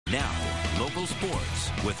Now, local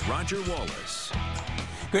sports with Roger Wallace.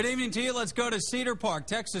 Good evening to you. Let's go to Cedar Park.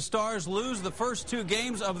 Texas Stars lose the first two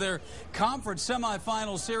games of their conference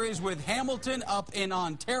semifinal series with Hamilton up in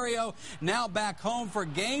Ontario. Now back home for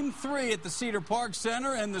Game 3 at the Cedar Park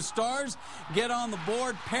Center, and the Stars get on the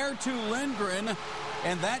board. Pertu Lindgren,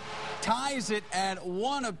 and that ties it at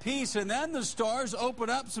 1 apiece. And then the Stars open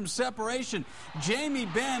up some separation. Jamie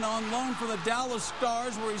Benn on loan from the Dallas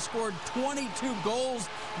Stars, where he scored 22 goals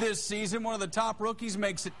this season. One of the top rookies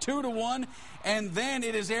makes it 2-1. And then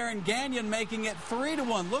it is Aaron Gagnon making it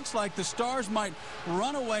 3-1. Looks like the Stars might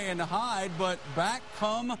run away and hide, but back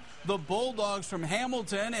come the Bulldogs from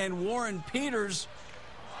Hamilton, and Warren Peters,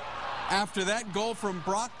 after that goal from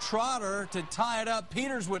Brock Trotter to tie it up,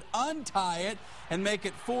 Peters would untie it and make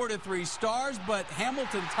it 4-3 Stars, but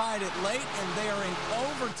Hamilton tied it late, and they are in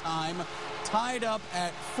overtime, tied up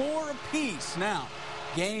at 4 apiece. Now,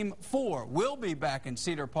 Game 4 will be back in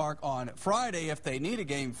Cedar Park on Friday. If they need a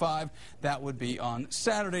Game 5, that would be on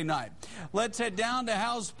Saturday night. Let's head down to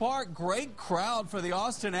House Park. Great crowd for the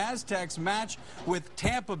Austin Aztecs match with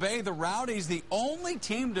Tampa Bay. The Rowdies, the only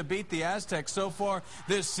team to beat the Aztecs so far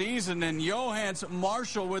this season. And Johans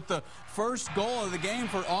Marshall with the first goal of the game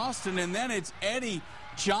for Austin. And then it's Eddie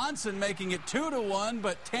Johnson making it 2-1,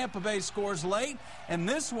 but Tampa Bay scores late. And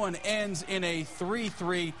this one ends in a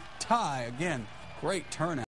 3-3 tie. Again, great turnout.